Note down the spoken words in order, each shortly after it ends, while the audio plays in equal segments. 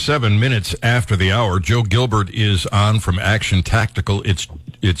7 minutes after the hour, Joe Gilbert is on from Action Tactical. It's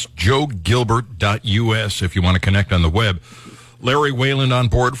joegilbert.us if you want to connect on the web. Larry Wayland on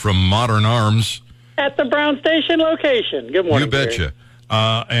board from Modern Arms. At the Brown Station location. Good morning. You betcha.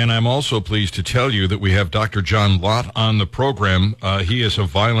 And I'm also pleased to tell you that we have Dr. John Lott on the program. He is a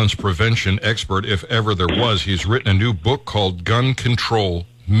violence prevention expert, if ever there was. He's written a new book called Gun Control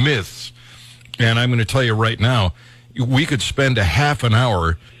Myths. And I'm going to tell you right now, we could spend a half an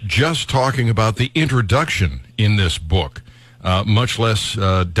hour just talking about the introduction in this book, much less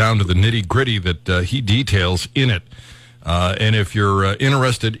down to the nitty-gritty that he details in it. And if you're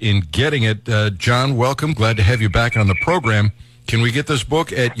interested in getting it, John, welcome. Glad to have you back on the program. Can we get this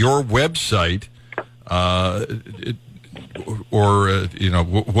book at your website,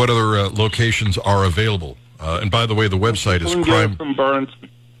 what other locations are available? And by the way, the website is Crime... From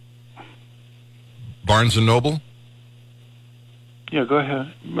Barnes & Noble? Yeah, go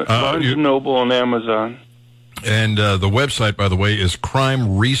ahead. Barnes & Noble and Amazon. And the website, by the way, is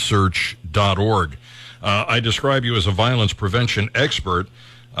crimeresearch.org. I describe you as a violence prevention expert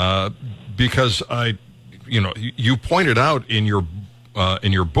because you pointed out in your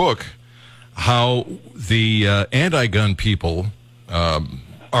book how the anti-gun people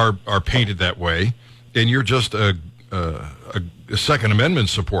are painted that way, and you're just a Second Amendment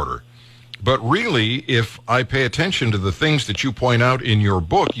supporter. But really, if I pay attention to the things that you point out in your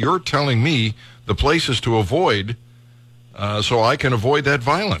book, you're telling me the places to avoid so I can avoid that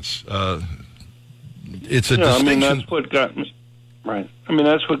violence. It's a distinction. I mean, that's what got me, right. I mean,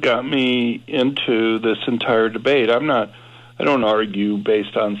 that's what got me into this entire debate. I don't argue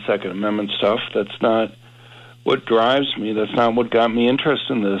based on Second Amendment stuff. That's not what drives me. That's not what got me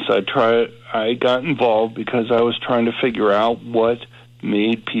interested in this. I got involved because I was trying to figure out what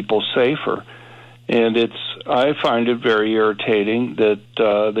made people safer. And I find it very irritating that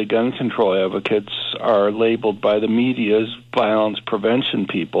the gun control advocates are labeled by the media as violence prevention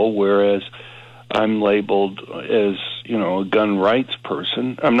people, whereas I'm labeled as, a gun rights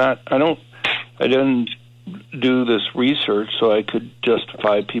person. I didn't do this research so I could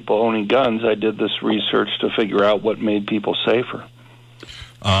justify people owning guns. I did this research to figure out what made people safer.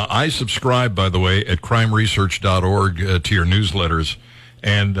 I subscribe, by the way, at crimeresearch.org to your newsletters.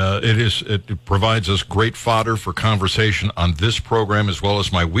 And it provides us great fodder for conversation on this program as well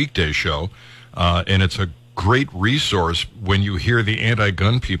as my weekday show. And it's a great resource when you hear the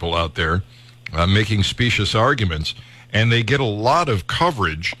anti-gun people out there making specious arguments. And they get a lot of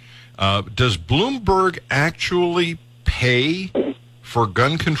coverage. Does Bloomberg actually pay for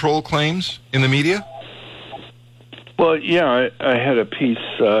gun control claims in the media? Well, yeah, I had a piece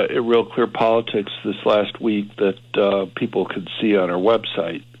at Real Clear Politics this last week that people could see on our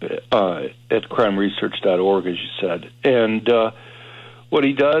website at crimeresearch.org, as you said. And what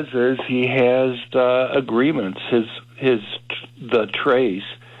he does is he has agreements. The Trace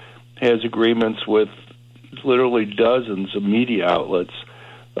has agreements with literally dozens of media outlets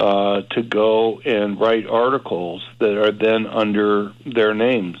to go and write articles that are then under their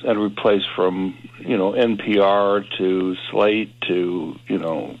names and replaced from, NPR to Slate to,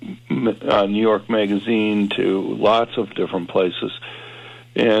 New York Magazine to lots of different places.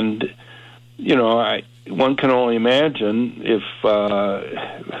 And, one can only imagine if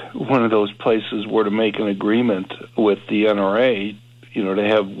one of those places were to make an agreement with the NRA, to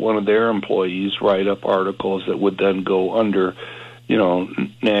have one of their employees write up articles that would then go under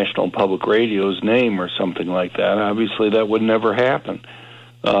National Public Radio's name or something like that. Obviously, that would never happen.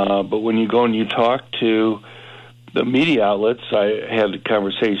 But when you go and you talk to the media outlets, I had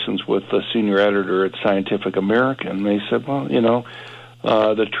conversations with the senior editor at Scientific American. They said, well,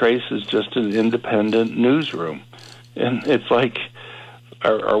 the Trace is just an independent newsroom. And it's like,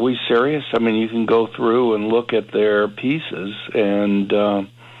 are we serious? I mean, you can go through and look at their pieces, and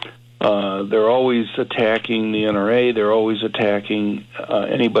they're always attacking the NRA. They're always attacking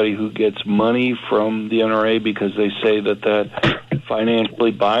anybody who gets money from the NRA because they say that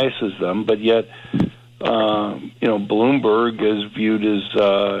financially biases them. But yet, Bloomberg is viewed as,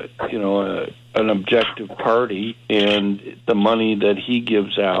 an objective party, and the money that he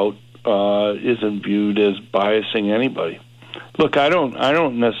gives out isn't viewed as biasing anybody. Look, I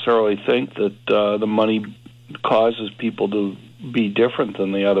don't necessarily think that the money causes people to be different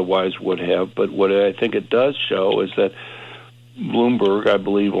than they otherwise would have, but what I think it does show is that Bloomberg, I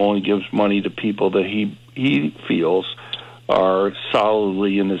believe, only gives money to people that he feels are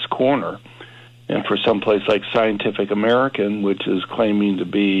solidly in his corner. And for some place like Scientific American, which is claiming to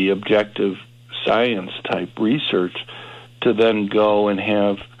be objective science-type research, to then go and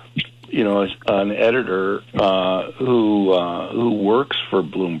have an editor who works for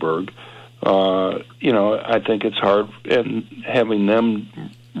Bloomberg. I think it's hard, and having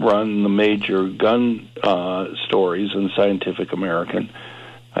them run the major gun stories in Scientific American,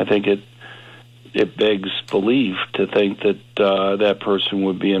 I think it begs belief to think that that person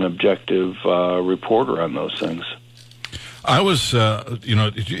would be an objective reporter on those things. I was,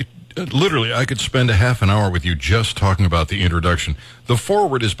 literally, I could spend a half an hour with you just talking about the introduction. The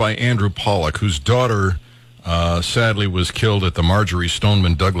foreword is by Andrew Pollack, whose daughter sadly was killed at the Marjorie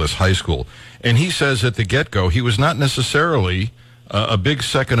Stoneman Douglas High School. And he says at the get-go he was not necessarily a big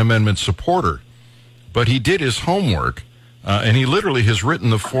Second Amendment supporter, but he did his homework, and he literally has written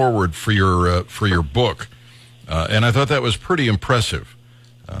the foreword for your book. And I thought that was pretty impressive.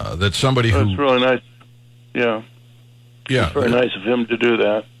 That somebody who... That's really nice. Yeah. Yeah. It's very nice of him to do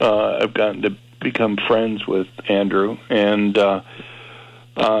that. I've gotten to become friends with Andrew, and I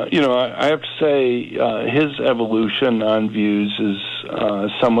have to say his evolution on views is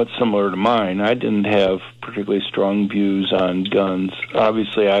somewhat similar to mine. I didn't have particularly strong views on guns.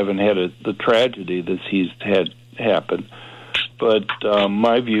 Obviously, I haven't had the tragedy that he's had happen, but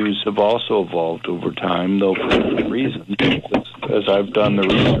my views have also evolved over time, though for different reasons. As I've done the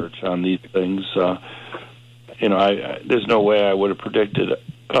research on these things, there's no way I would have predicted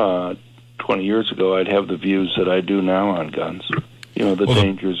 20 years ago I'd have the views that I do now on guns. The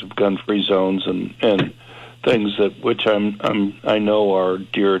dangers of gun-free zones and things which I know are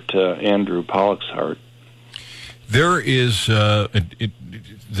dear to Andrew Pollack's heart. There is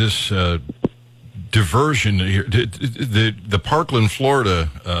this diversion here. The Parkland,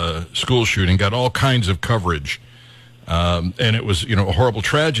 Florida school shooting got all kinds of coverage, and it was a horrible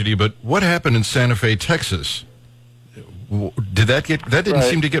tragedy. But what happened in Santa Fe, Texas? That didn't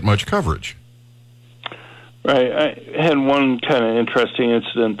seem to get much coverage. Right. I had one kind of interesting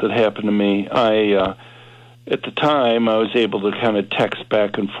incident that happened to me. At the time, I was able to kind of text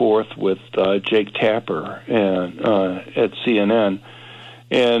back and forth with Jake Tapper at CNN.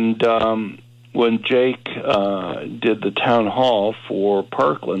 And when Jake did the town hall for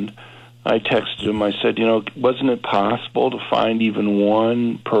Parkland, I texted him. I said, wasn't it possible to find even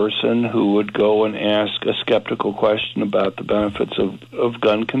one person who would go and ask a skeptical question about the benefits of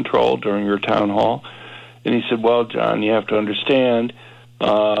gun control during your town hall? And he said, well, John, you have to understand,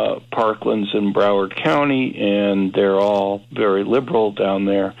 Parkland's in Broward County, and they're all very liberal down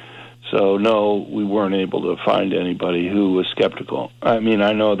there. So, no, we weren't able to find anybody who was skeptical. I mean,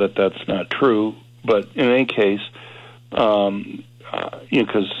 I know that that's not true, but in any case,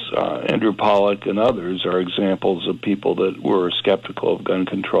 because Andrew Pollack and others are examples of people that were skeptical of gun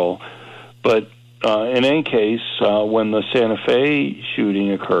control. But in any case, when the Santa Fe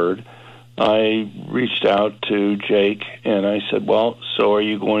shooting occurred, I reached out to Jake and I said, well, so are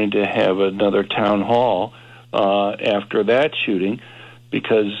you going to have another town hall after that shooting?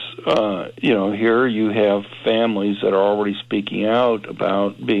 Because, here you have families that are already speaking out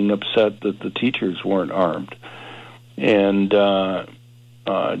about being upset that the teachers weren't armed. And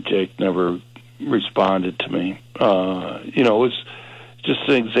Jake never responded to me. It was just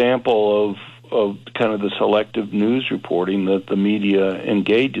an example of kind of the selective news reporting that the media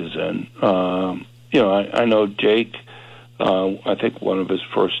engages in. I know Jake, I think one of his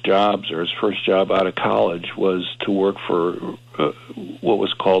first jobs or his first job out of college was to work for what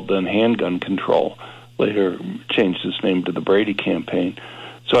was called then Handgun Control, later changed its name to the Brady Campaign.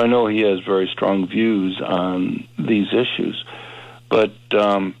 So I know he has very strong views on these issues. But,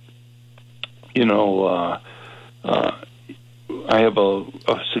 I have a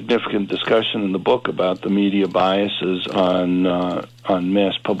significant discussion in the book about the media biases on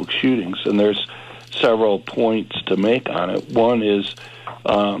mass public shootings, and there's several points to make on it. One is,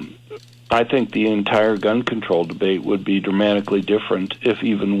 I think the entire gun control debate would be dramatically different if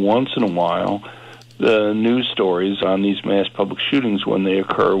even once in a while the news stories on these mass public shootings when they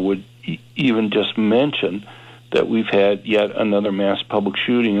occur would even just mention that we've had yet another mass public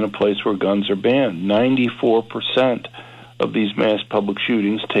shooting in a place where guns are banned. 94% of these mass public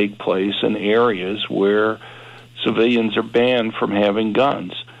shootings take place in areas where civilians are banned from having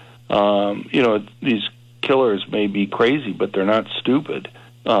guns. These killers may be crazy, but they're not stupid.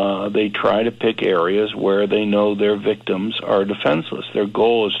 They try to pick areas where they know their victims are defenseless. Their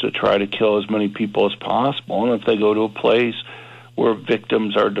goal is to try to kill as many people as possible, and if they go to a place where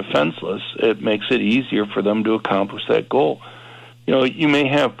victims are defenseless, it makes it easier for them to accomplish that goal. You may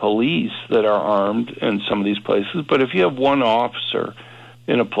have police that are armed in some of these places, but if you have one officer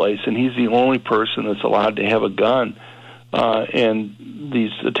in a place and he's the only person that's allowed to have a gun, and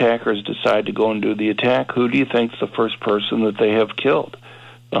these attackers decide to go and do the attack, who do you think's the first person that they have killed?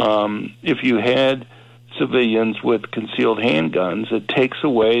 If you had civilians with concealed handguns, it takes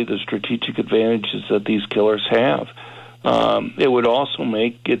away the strategic advantages that these killers have. It would also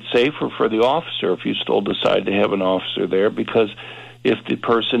make it safer for the officer if you still decide to have an officer there, because if the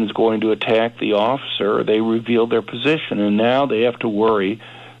person is going to attack the officer, they reveal their position, and now they have to worry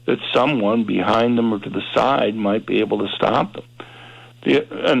that someone behind them or to the side might be able to stop them.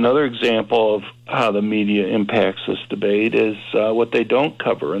 Another example of how the media impacts this debate is what they don't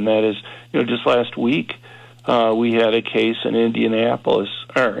cover, and that is, just last week we had a case in Indiana,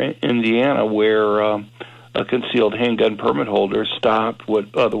 where a concealed handgun permit holder stopped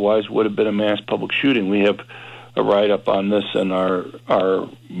what otherwise would have been a mass public shooting. We have a write-up on this in our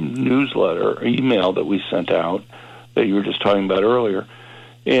newsletter, or email that we sent out that you were just talking about earlier.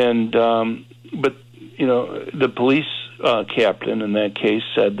 And but the police captain in that case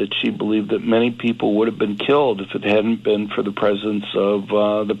said that she believed that many people would have been killed if it hadn't been for the presence of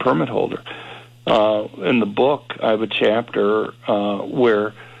the permit holder. In the book, I have a chapter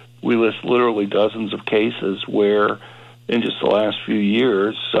where we list literally dozens of cases where, in just the last few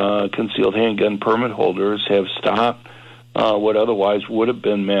years, concealed handgun permit holders have stopped what otherwise would have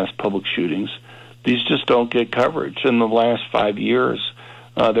been mass public shootings. These just don't get coverage. In the last 5 years,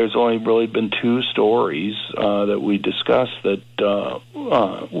 there's only really been 2 stories that we discussed that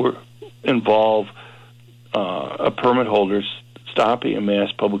involve a permit holder stopping a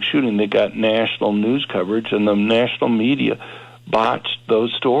mass public shooting. They got national news coverage, and the national media botched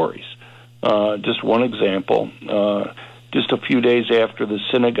those stories. Just one example, just a few days after the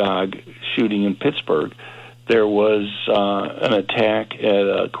synagogue shooting in Pittsburgh, there was an attack at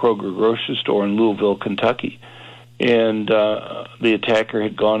a Kroger grocery store in Louisville, Kentucky. And the attacker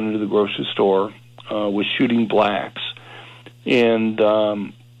had gone into the grocery store, was shooting blacks. And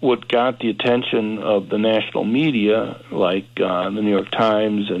what got the attention of the national media, like the New York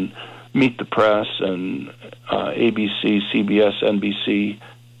Times and Meet the Press and ABC, CBS, NBC,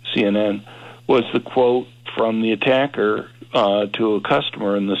 CNN, was the quote from the attacker to a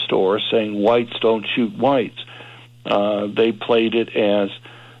customer in the store saying, "Whites don't shoot whites." They played it as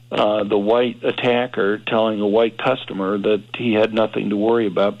the white attacker telling a white customer that he had nothing to worry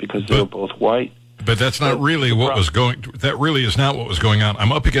about because they were both white. But that's not really what was going. That really is not what was going on.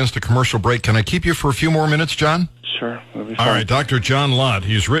 I'm up against a commercial break. Can I keep you for a few more minutes, John? Sure. That'll be fine. All right, Dr. John Lott.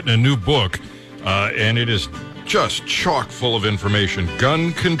 He's written a new book, and it is just chock full of information.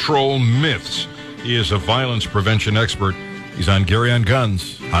 Gun Control Myths. He is a violence prevention expert. He's on Gary on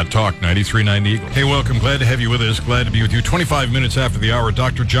Guns, Hot Talk 93.9 Eagle. Hey, welcome. Glad to have you with us. Glad to be with you. 25 minutes after the hour,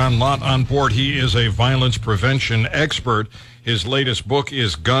 Dr. John Lott on board. He is a violence prevention expert. His latest book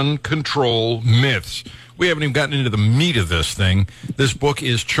is Gun Control Myths. We haven't even gotten into the meat of this thing. This book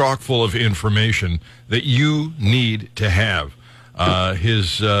is chock full of information that you need to have.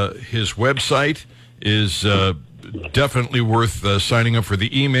 His website is definitely worth signing up for the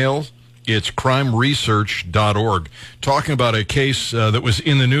emails. It's crimeresearch.org. Talking about a case that was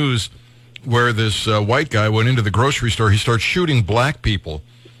in the news where this white guy went into the grocery store. He starts shooting black people.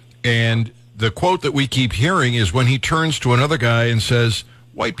 And the quote that we keep hearing is when he turns to another guy and says,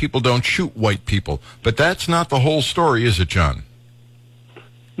 "White people don't shoot white people." But that's not the whole story, is it, John?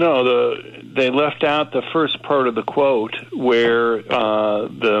 No, they left out the first part of the quote where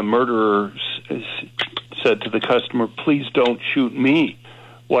the murderer said to the customer, "Please don't shoot me.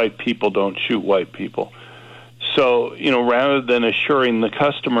 White people don't shoot white people." So, rather than assuring the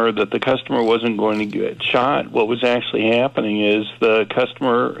customer that the customer wasn't going to get shot, what was actually happening is the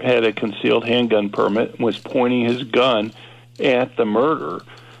customer had a concealed handgun permit and was pointing his gun at the murderer.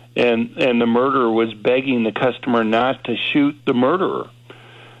 And the murderer was begging the customer not to shoot the murderer.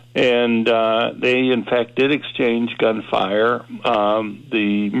 And they, in fact, did exchange gunfire.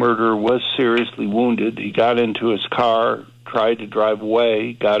 The murderer was seriously wounded. He got into his car, tried to drive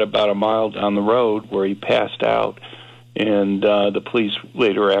away, got about a mile down the road where he passed out, and the police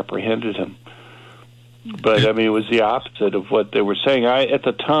later apprehended him. But, it was the opposite of what they were saying. At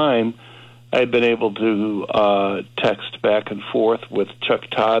the time, I had been able to text back and forth with Chuck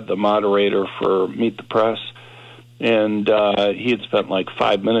Todd, the moderator for Meet the Press, and he had spent like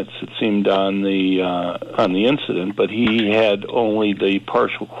 5 minutes, it seemed, on the incident, but he had only the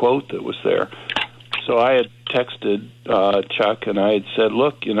partial quote that was there. So I had texted Chuck, and I had said,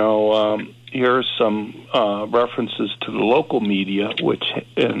 "Look, here's some references to the local media, which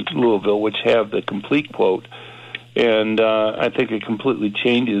in Louisville, which have the complete quote, and I think it completely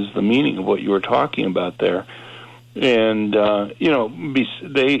changes the meaning of what you were talking about there." And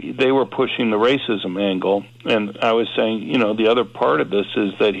they were pushing the racism angle, and I was saying, the other part of this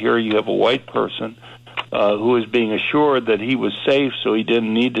is that here you have a white person who was being assured that he was safe, so he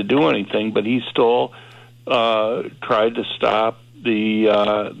didn't need to do anything, but he still tried to stop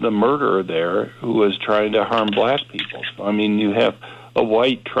the murderer there, who was trying to harm black people. I mean, you have a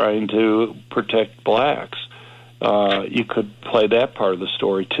white trying to protect blacks. You could play that part of the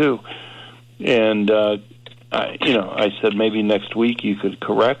story too. And I said maybe next week you could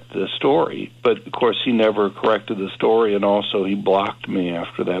correct the story, but of course he never corrected the story, and also he blocked me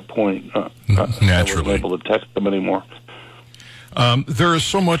after that point. Naturally, I wasn't able to text him anymore. There is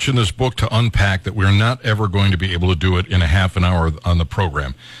so much in this book to unpack that we're not ever going to be able to do it in a half an hour on the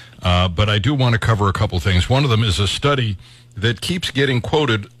program. But I do want to cover a couple things. One of them is a study that keeps getting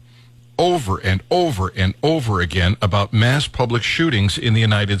quoted over and over and over again about mass public shootings in the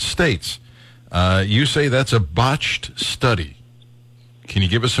United States. You say that's a botched study. Can you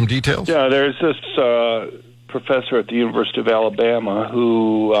give us some details? Yeah, there's this professor at the University of Alabama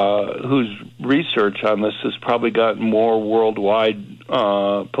whose research on this has probably gotten more worldwide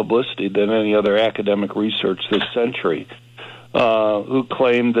publicity than any other academic research this century, who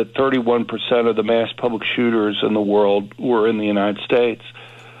claimed that 31% of the mass public shooters in the world were in the United States.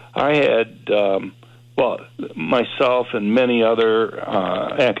 I had, myself and many other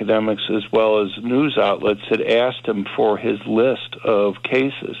academics as well as news outlets had asked him for his list of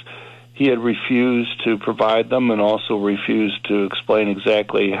cases. He had refused to provide them and also refused to explain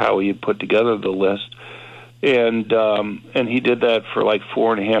exactly how he had put together the list. And he did that for like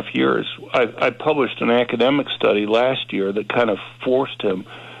 4.5 years. I published an academic study last year that kind of forced him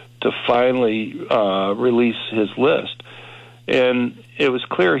to finally release his list. And it was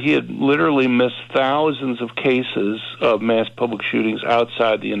clear he had literally missed thousands of cases of mass public shootings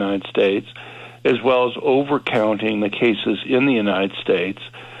outside the United States, as well as overcounting the cases in the United States.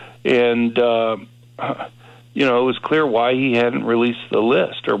 And, it was clear why he hadn't released the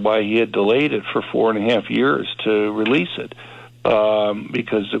list, or why he had delayed it for 4.5 years to release it,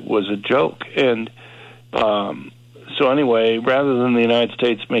 because it was a joke. And so anyway, rather than the United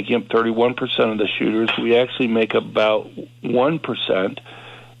States making up 31% of the shooters, we actually make up about 1%,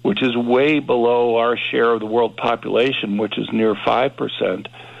 which is way below our share of the world population, which is near 5%.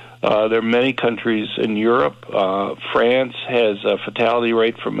 There are many countries in Europe. France has a fatality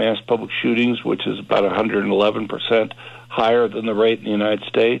rate for mass public shootings, which is about 111% higher than the rate in the United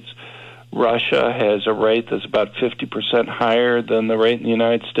States. Russia has a rate that's about 50% higher than the rate in the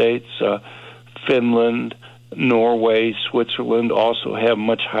United States. Finland, Norway, Switzerland also have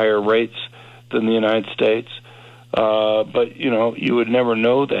much higher rates than the United States. But, you would never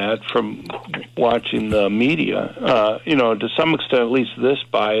know that from watching the media. To some extent, at least this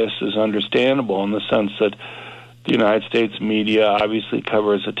bias is understandable in the sense that the United States media obviously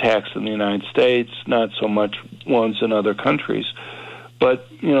covers attacks in the United States, not so much ones in other countries. But,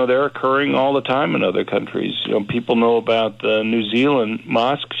 they're occurring all the time in other countries. People know about the New Zealand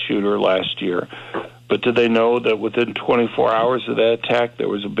mosque shooter last year. But did they know that within 24 hours of that attack, there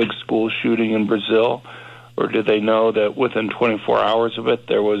was a big school shooting in Brazil? Or did they know that within 24 hours of it,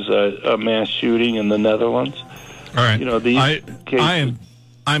 there was a mass shooting in the Netherlands? All right. These cases...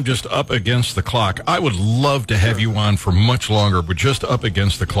 I'm just up against the clock. I would love to have you on for much longer, but just up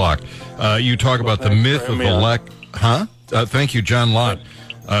against the clock. You talk about the myth of the lack... Huh? Thank you, John Lott.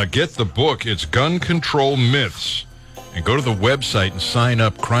 Get the book. It's Gun Control Myths. And go to the website and sign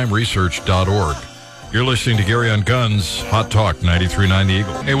up, crimeresearch.org. You're listening to Gary on Guns, Hot Talk, 93.9 The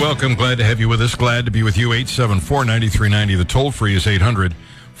Eagle. Hey, welcome. Glad to have you with us. Glad to be with you. 874-9390. The toll-free is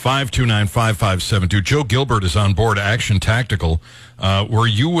 800-529-5572. Joe Gilbert is on board Action Tactical, where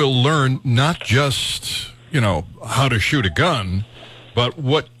you will learn not just, how to shoot a gun, but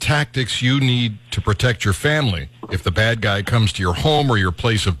what tactics you need to protect your family if the bad guy comes to your home or your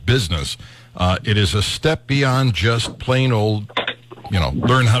place of business. It is a step beyond just plain old,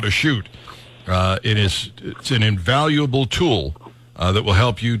 learn how to shoot. It's an invaluable tool that will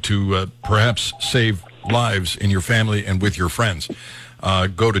help you to perhaps save lives in your family and with your friends.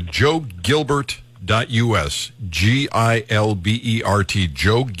 Go to joegilbert.us, Gilbert,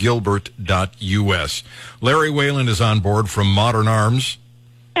 joegilbert.us. Larry Whalen is on board from Modern Arms.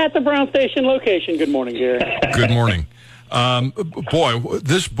 At the Brown Station location. Good morning, Gary. Good morning. Boy,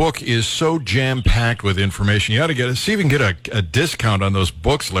 this book is so jam-packed with information. You ought to see if you can get a discount on those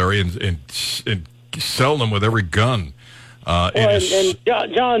books, Larry, and sell them with every gun. And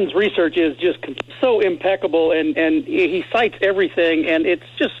John's research is just so impeccable, and he cites everything, and it's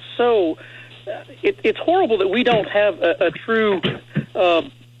just so... It's horrible that we don't have a true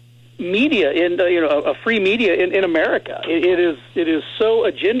media, a free media in America. It is so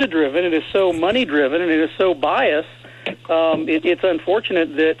agenda-driven, it is so money-driven, and it is so biased. It's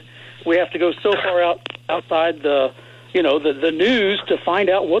unfortunate that we have to go so far outside the news to find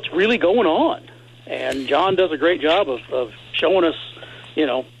out what's really going on. And John does a great job of showing us,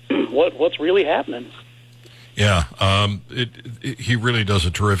 what's really happening. Yeah, he really does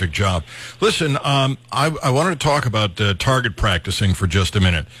a terrific job. Listen, I wanted to talk about target practicing for just a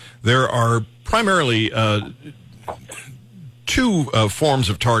minute. There are primarily two forms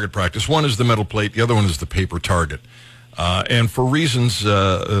of target practice. One is the metal plate. The other one is the paper target. And for reasons,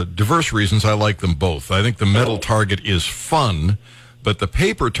 diverse reasons, I like them both. I think the metal target is fun, but the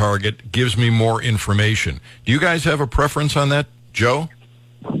paper target gives me more information. Do you guys have a preference on that, Joe?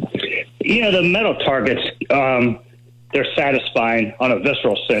 The metal targets, they're satisfying on a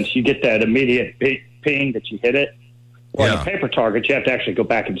visceral sense. You get that immediate ping that you hit it. Or the paper targets, you have to actually go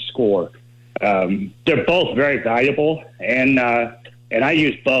back and score. They're both very valuable, and I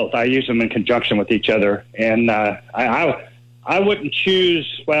use both. I use them in conjunction with each other. And I wouldn't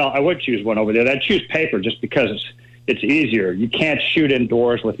choose, I would choose one over there. I'd choose paper just because it's easier. You can't shoot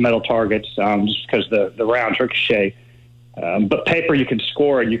indoors with metal targets just because the rounds ricochet. But paper, you can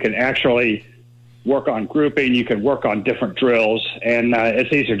score, and you can actually work on grouping. You can work on different drills, and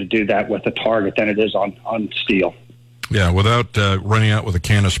it's easier to do that with a target than it is on steel. Yeah, without running out with a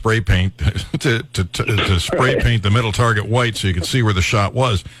can of spray paint to spray paint the metal target white so you can see where the shot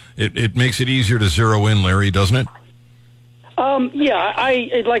was. It makes it easier to zero in, Larry, doesn't it?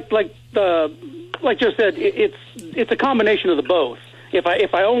 I like Joe said, it's a combination of the both. If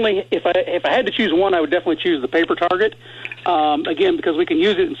I had to choose one, I would definitely choose the paper target. Again, because we can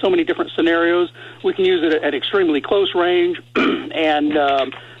use it in so many different scenarios. We can use it at extremely close range, and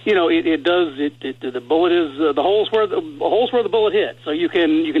the bullet is the holes where the bullet hit. So you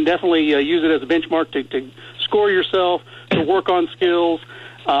can definitely use it as a benchmark to score yourself, to work on skills.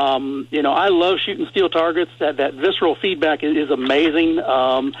 I love shooting steel targets. That visceral feedback is amazing,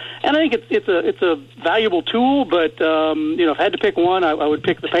 and I think it's a valuable tool. But if I had to pick one, I would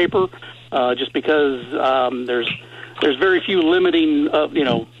pick the paper, just because there's very few limiting,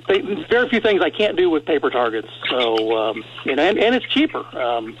 very few things I can't do with paper targets. So and it's cheaper.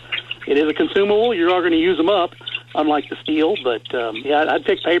 It is a consumable. You're not going to use them up, unlike the steel. But I'd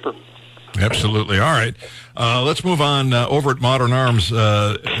pick paper. Absolutely. All right. Let's move on over at Modern Arms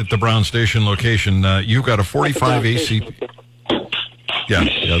at the Brown Station location. You've got a 45 AC. Yeah,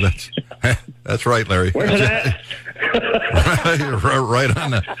 that's right, Larry. Where's that? right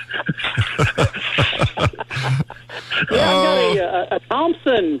on that. I've got a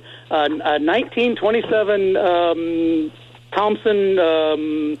Thompson, a 1927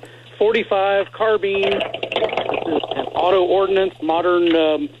 Thompson 45 carbine. This is an auto ordnance, modern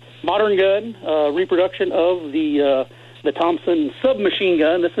gun, reproduction of the Thompson submachine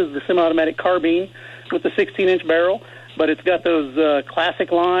gun. This is the semi-automatic carbine with the 16-inch barrel, but it's got those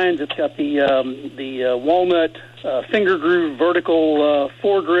classic lines. It's got the walnut finger groove vertical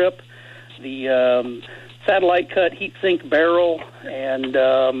foregrip, the satellite cut heat sink barrel, and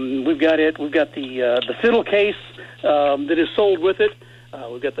we've got the fiddle case that is sold with it.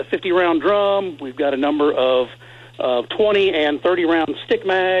 We've got the 50-round drum. We've got a number of 20 and 30-round stick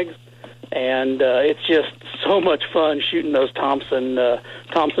mags, and it's just so much fun shooting those Thompson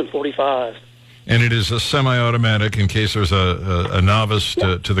 45s. And it is a semi-automatic. In case there's a novice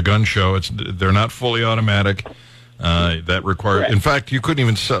to the gun show, they're not fully automatic. That requires. Correct. In fact, you couldn't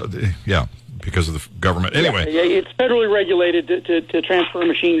even sell. Yeah, because of the government. Anyway, yeah, it's federally regulated to transfer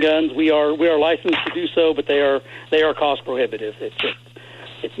machine guns. We are licensed to do so, but they are cost prohibitive.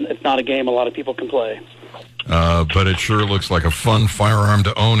 It's not a game a lot of people can play. But it sure looks like a fun firearm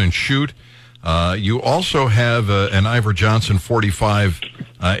to own and shoot. You also have an Iver Johnson 45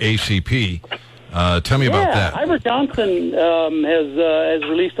 ACP. Tell me about that. Iver Johnson has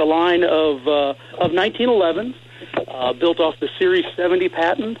released a line of 1911s built off the Series 70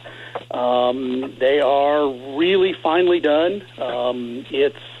 patent. They are really finely done.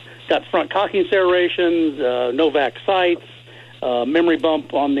 It's got front cocking serrations, Novak sights, memory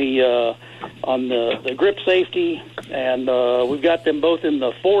bump on the grip safety, and we've got them both in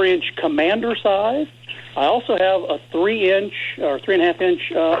the 4-inch commander size. I also have a 3-inch or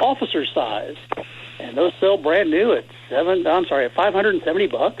 3.5-inch officer size, and those sell brand new at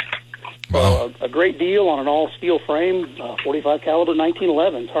 $570. Wow. A great deal on an all steel frame, 45 caliber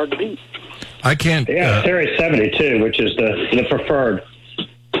 1911. It's hard to beat. I can't. Yeah, Series 72, which is the preferred.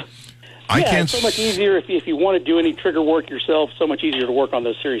 It's so much easier if you want to do any trigger work yourself. So much easier to work on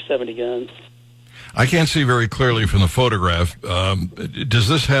those Series 70 guns. I can't see very clearly from the photograph. Does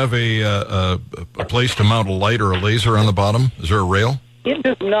this have a place to mount a light or a laser on the bottom? Is there a rail? It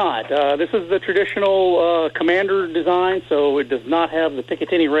does not. This is the traditional Commander design, so it does not have the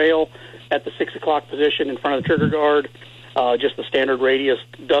Picatinny rail. at the 6 o'clock position in front of the trigger guard, just the standard radius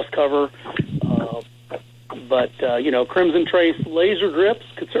dust cover. But Crimson Trace laser grips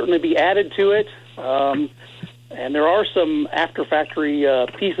could certainly be added to it. And there are some after-factory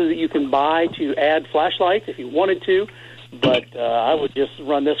pieces that you can buy to add flashlights if you wanted to. But I would just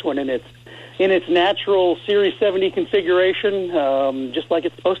run this one in its natural Series 70 configuration, just like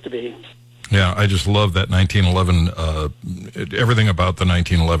it's supposed to be. Yeah, I just love that 1911. Everything about the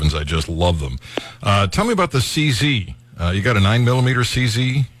 1911s, I just love them. Tell me about the CZ. You got a 9mm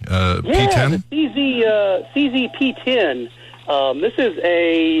CZ P10? The CZ P10. This is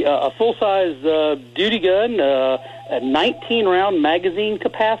a full-size duty gun, a 19-round magazine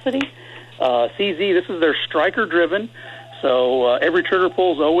capacity. CZ, this is their striker-driven, so every trigger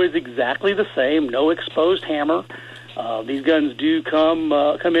pull is always exactly the same, no exposed hammer. These guns do come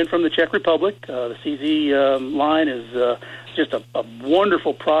in from the Czech Republic. The CZ line is just a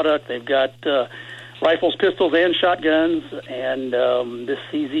wonderful product. They've got rifles, pistols, and shotguns, and this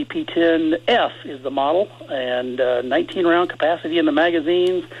CZ P10F is the model, and 19-round capacity in the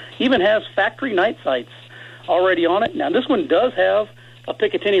magazines. Even has factory night sights already on it. Now, this one does have a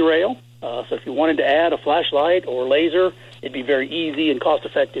Picatinny rail, so if you wanted to add a flashlight or laser, it'd be very easy and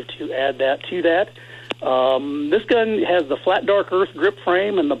cost-effective to add that to that. This gun has the flat dark earth grip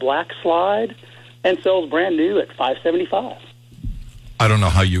frame and the black slide, and sells brand new at $575. I don't know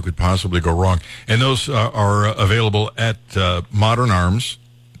how you could possibly go wrong. And those are available at Modern Arms.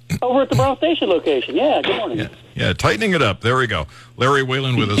 Over at the Brown Station location. Yeah, good morning. Yeah, tightening it up. There we go. Larry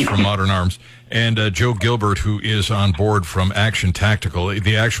Whalen with us from Modern Arms. And Joe Gilbert, who is on board from Action Tactical.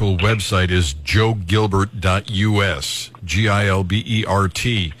 The actual website is joegilbert.us,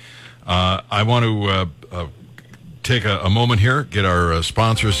 Gilbert. I want to take a moment here, get our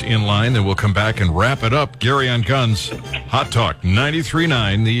sponsors in line, and we'll come back and wrap it up. Gary on Guns, Hot Talk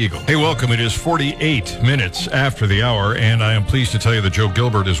 93.9 The Eagle. Hey, welcome. It is 48 minutes after the hour, and I am pleased to tell you that Joe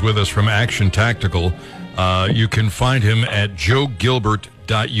Gilbert is with us from Action Tactical. You can find him at joegilbert.us, Gilbert,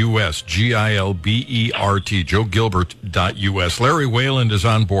 joegilbert.us. Larry Whalen is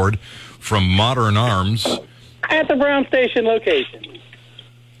on board from Modern Arms. At the Brown Station location.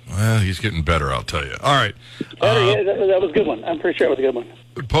 Well, he's getting better, I'll tell you. All right. Yeah, that was a good one. I'm pretty sure it was a good one.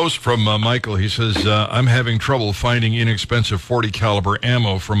 Post from Michael. He says, I'm having trouble finding inexpensive .40 caliber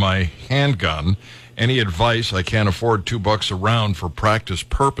ammo for my handgun. Any advice? I can't afford $2 a round for practice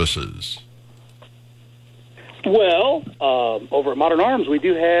purposes. Well, over at Modern Arms, we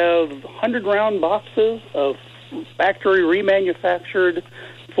do have 100-round boxes of factory remanufactured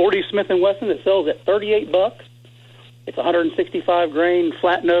 .40 Smith & Wesson that sells at $38. It's 165 grain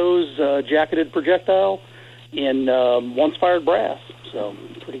flat nose jacketed projectile in once fired brass. So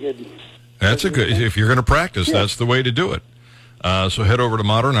pretty good. That's a good. If you're going to practice, that's the way to do it. So head over to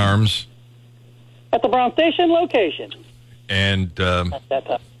Modern Arms at the Brown Station location. And at that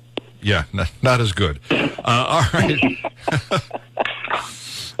time. Yeah, not as good. All right.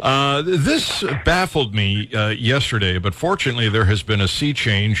 This baffled me yesterday, but fortunately there has been a sea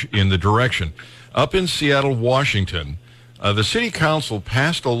change in the direction. Up in Seattle, Washington, the city council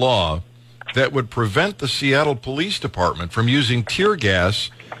passed a law that would prevent the Seattle Police Department from using tear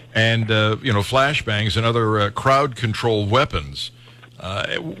gas and, flashbangs and other crowd control weapons,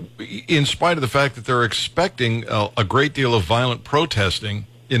 in spite of the fact that they're expecting a great deal of violent protesting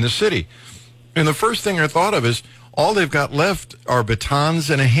in the city. And the first thing I thought of is all they've got left are batons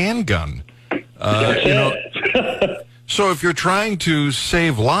and a handgun. So if you're trying to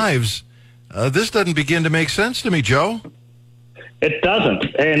save lives, this doesn't begin to make sense to me, Joe. It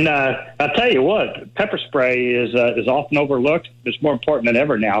doesn't. And I'll tell you what, pepper spray is often overlooked. It's more important than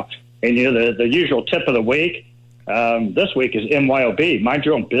ever now. And, the usual tip of the week this week is MYOB, mind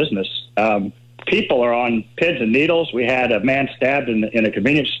your own business. People are on pins and needles. We had a man stabbed in a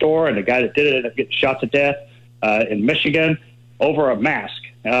convenience store, and the guy that did it ended up getting shot to death in Michigan over a mask.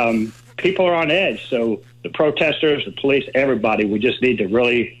 People are on edge. So the protesters, the police, everybody, we just need to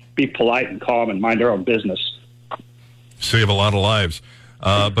really be polite and calm and mind our own business. Save a lot of lives.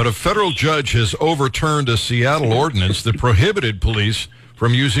 But a federal judge has overturned a Seattle ordinance that prohibited police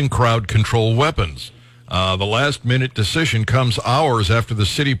from using crowd control weapons. The last-minute decision comes hours after the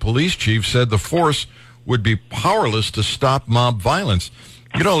city police chief said the force would be powerless to stop mob violence.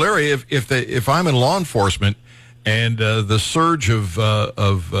 Larry, if I'm in law enforcement and the surge of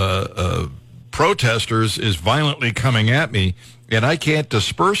protesters is violently coming at me, and I can't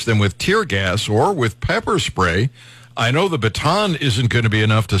disperse them with tear gas or with pepper spray, I know the baton isn't going to be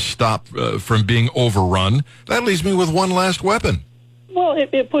enough to stop from being overrun. That leaves me with one last weapon. Well,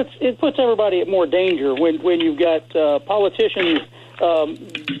 it puts everybody at more danger when you've got politicians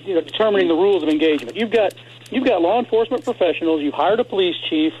determining the rules of engagement. You've got law enforcement professionals. You've hired a police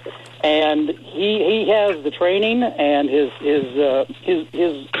chief, and he has the training, and his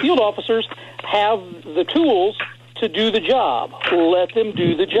field officers have the tools to do the job. Let them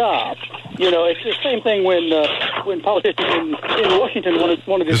do the job. It's the same thing when politicians in Washington wanted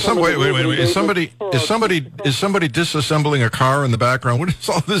to. Wait. Is somebody disassembling a car in the background? What is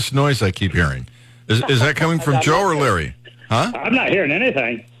all this noise I keep hearing? Is that coming from Joe or Larry? Huh? I'm not hearing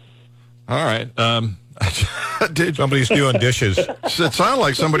anything. All right. Somebody's doing dishes. It sounded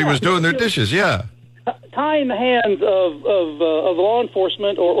like somebody was doing their dishes. Yeah. Tying the hands of law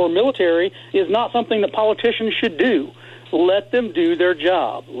enforcement or military is not something that politicians should do. Let them do their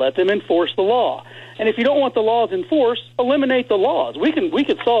job. Let them enforce the law. And if you don't want the laws enforced, eliminate the laws. We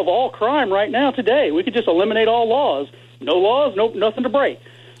could solve all crime right now today. We could just eliminate all laws. No laws, nothing to break.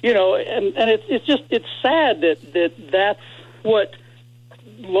 And it's sad that's what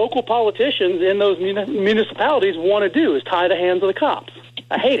local politicians in those municipalities want to do, is tie the hands of the cops.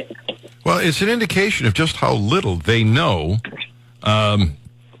 I hate it. Well, it's an indication of just how little they know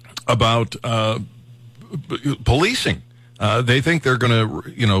about policing. They think they're going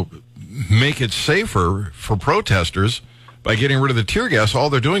to, make it safer for protesters by getting rid of the tear gas. All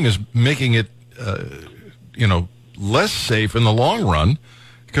they're doing is making it, less safe in the long run,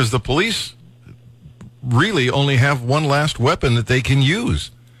 because the police really only have one last weapon that they can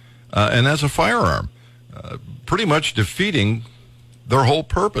use, and that's a firearm, pretty much defeating their whole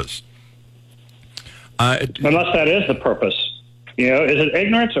purpose. Unless that is the purpose. Is it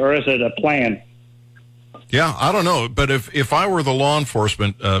ignorance or is it a plan? Yeah, I don't know. But if I were the law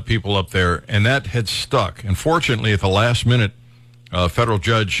enforcement people up there and that had stuck, and fortunately at the last minute, federal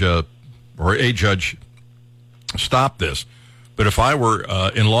judge or a judge stopped this. But if I were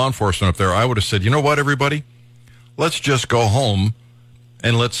in law enforcement up there, I would have said, you know what, everybody? Let's just go home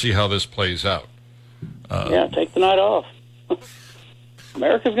and let's see how this plays out. Take the night off.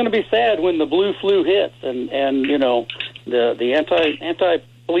 America's going to be sad when the blue flu hits, and the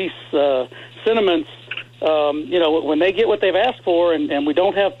anti-police sentiments. When they get what they've asked for, and we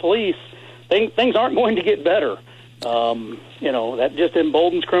don't have police, things aren't going to get better. That just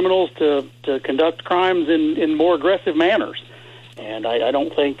emboldens criminals to conduct crimes in more aggressive manners. And I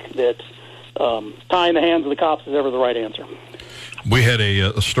don't think that tying the hands of the cops is ever the right answer. We had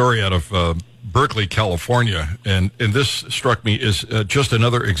a story out of Berkeley, California, and this struck me as just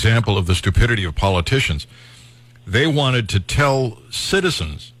another example of the stupidity of politicians. They wanted to tell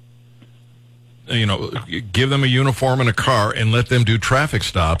citizens, give them a uniform and a car and let them do traffic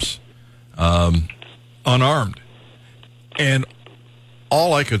stops unarmed. And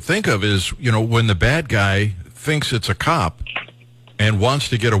all I could think of is, when the bad guy thinks it's a cop and wants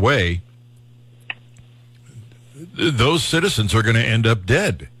to get away, those citizens are going to end up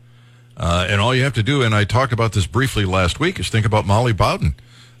dead. And all you have to do, and I talked about this briefly last week, is think about Molly Bowden.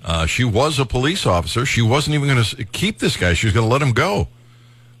 She was a police officer. She wasn't even going to keep this guy. She was going to let him go.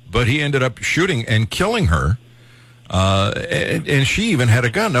 But he ended up shooting and killing her. And she even had a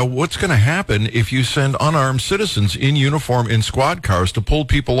gun. Now, what's going to happen if you send unarmed citizens in uniform in squad cars to pull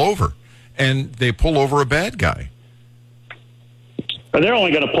people over? And they pull over a bad guy. But they're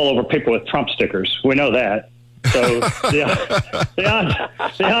only going to pull over people with Trump stickers. We know that. So the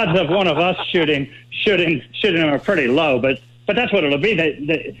odds of one of us shooting them are pretty low. But that's what it'll be.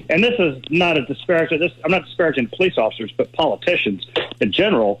 And this is not a disparagement. I'm not disparaging police officers, but politicians in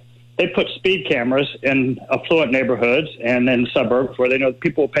general. They put speed cameras in affluent neighborhoods and in suburbs where they know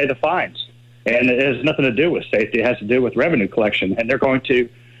people will pay the fines. And it has nothing to do with safety. It has to do with revenue collection. And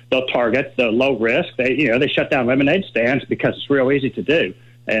they'll target the low risk. They shut down lemonade stands because it's real easy to do,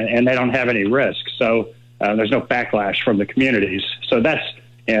 and they don't have any risk. So there's no backlash from the communities. So that's,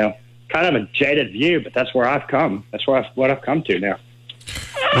 kind of a jaded view, but that's where I've come. That's what I've come to now.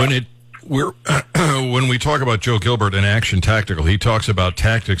 When we talk about Joe Gilbert and Action Tactical, he talks about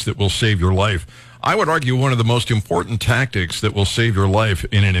tactics that will save your life. I would argue one of the most important tactics that will save your life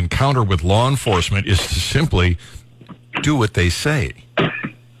in an encounter with law enforcement is to simply do what they say.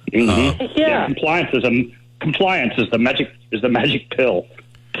 Compliance is the magic pill.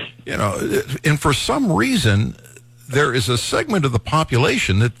 And for some reason, there is a segment of the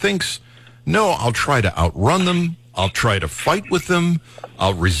population that thinks, no, I'll try to outrun them. I'll try to fight with them.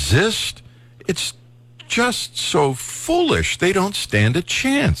 I'll resist. It's just so foolish. They don't stand a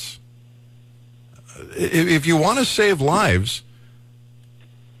chance. If you want to save lives,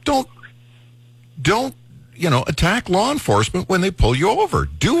 don't attack law enforcement when they pull you over.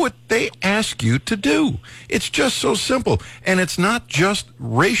 Do what they ask you to do. It's just so simple. And it's not just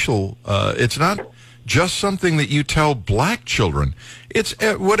racial. It's not just something that you tell black children. It's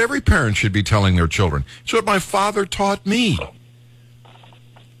what every parent should be telling their children. It's what my father taught me.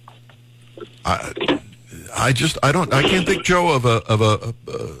 I can't think, Joe, of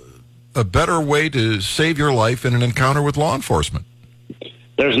a better way to save your life in an encounter with law enforcement.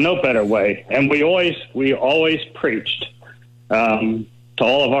 There's no better way, and we always preached to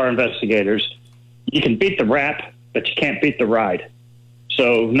all of our investigators, you can beat the rap, but you can't beat the ride.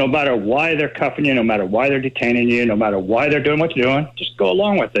 So no matter why they're cuffing you, no matter why they're detaining you, no matter why they're doing what you're doing, just go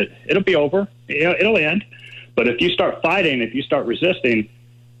along with it. It'll be over. It'll end. But if you start fighting, if you start resisting,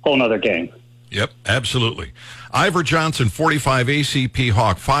 whole nother game. Yep, absolutely. Ivor Johnson, 45 ACP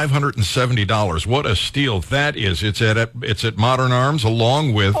Hawk, $570. What a steal that is. It's at Modern Arms,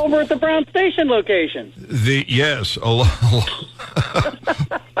 along with over at the Brown Station location.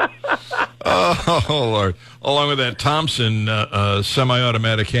 Oh, Lord. Along with that Thompson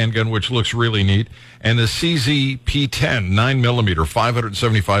semi-automatic handgun, which looks really neat, and the CZ-P10 9mm,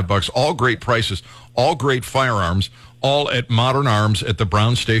 $575. All great prices, all great firearms, all at Modern Arms at the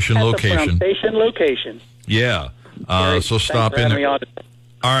Brown Station location. The Brown Station location. Yeah. So stop in there. All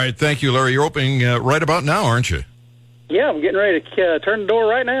right. Thank you, Larry. You're opening right about now, aren't you? Yeah, I'm getting ready to turn the door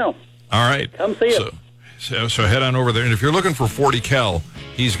right now. All right. Come see it. So head on over there. And if you're looking for 40 cal,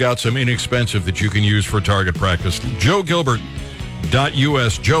 he's got some inexpensive that you can use for target practice.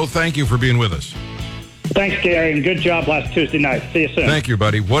 JoeGilbert.us. Joe, thank you for being with us. Thanks, Gary, and good job last Tuesday night. See you soon. Thank you,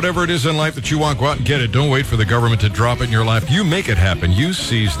 buddy. Whatever it is in life that you want, go out and get it. Don't wait for the government to drop it in your lap. You make it happen. You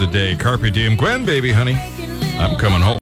seize the day. Carpe diem. Gwen, baby, honey. I'm coming home.